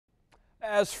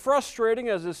As frustrating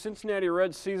as the Cincinnati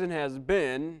Reds season has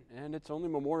been, and it's only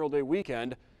Memorial Day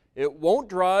weekend, it won't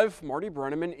drive Marty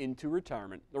Brennaman into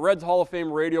retirement. The Reds Hall of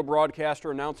Fame radio broadcaster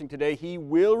announcing today he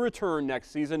will return next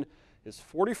season, his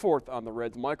 44th on the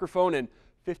Reds microphone and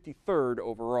 53rd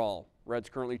overall. Reds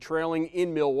currently trailing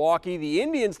in Milwaukee. The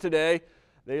Indians today,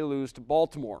 they lose to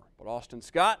Baltimore. But Austin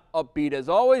Scott, upbeat as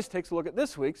always, takes a look at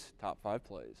this week's top 5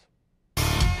 plays.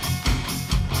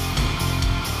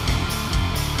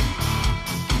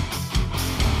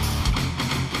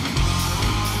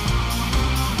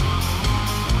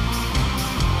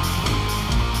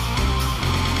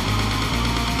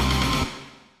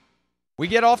 We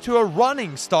get off to a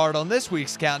running start on this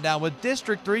week's countdown with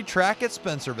District 3 track at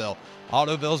Spencerville.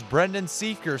 Autoville's Brendan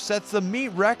Siefker sets the meet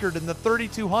record in the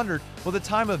 3200 with a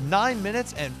time of 9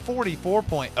 minutes and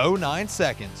 44.09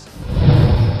 seconds.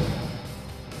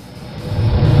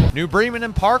 New Bremen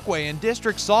and Parkway in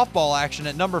district softball action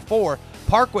at number 4.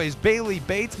 Parkway's Bailey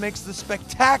Bates makes the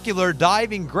spectacular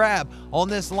diving grab on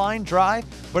this line drive,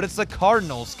 but it's the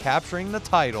Cardinals capturing the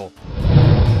title.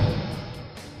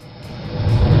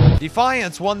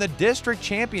 Defiance won the district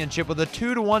championship with a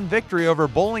 2-1 victory over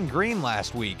Bowling Green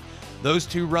last week. Those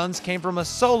 2 runs came from a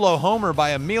solo homer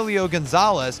by Emilio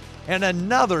Gonzalez and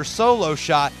another solo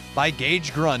shot by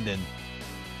Gage Grunden.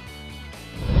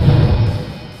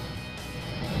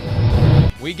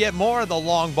 We get more of the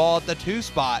long ball at the 2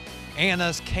 spot.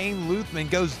 Anna's Kane Luthman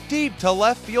goes deep to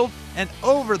left field and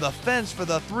over the fence for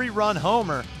the 3-run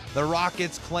homer. The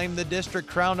Rockets claim the district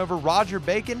crown over Roger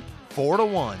Bacon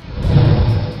 4-1.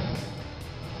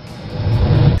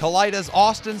 Calida's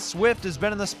Austin Swift has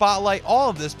been in the spotlight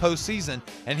all of this postseason,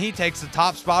 and he takes the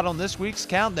top spot on this week's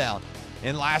countdown.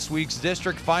 In last week's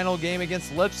district final game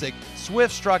against Leipzig,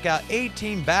 Swift struck out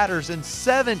 18 batters in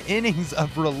 7 innings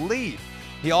of relief.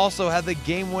 He also had the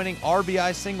game-winning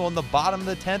RBI single in the bottom of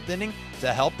the 10th inning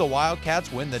to help the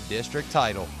Wildcats win the district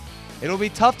title. It'll be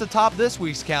tough to top this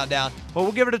week's countdown, but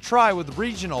we'll give it a try with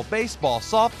regional baseball,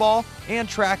 softball, and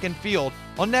track and field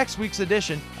on next week's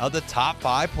edition of the Top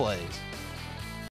 5 Plays.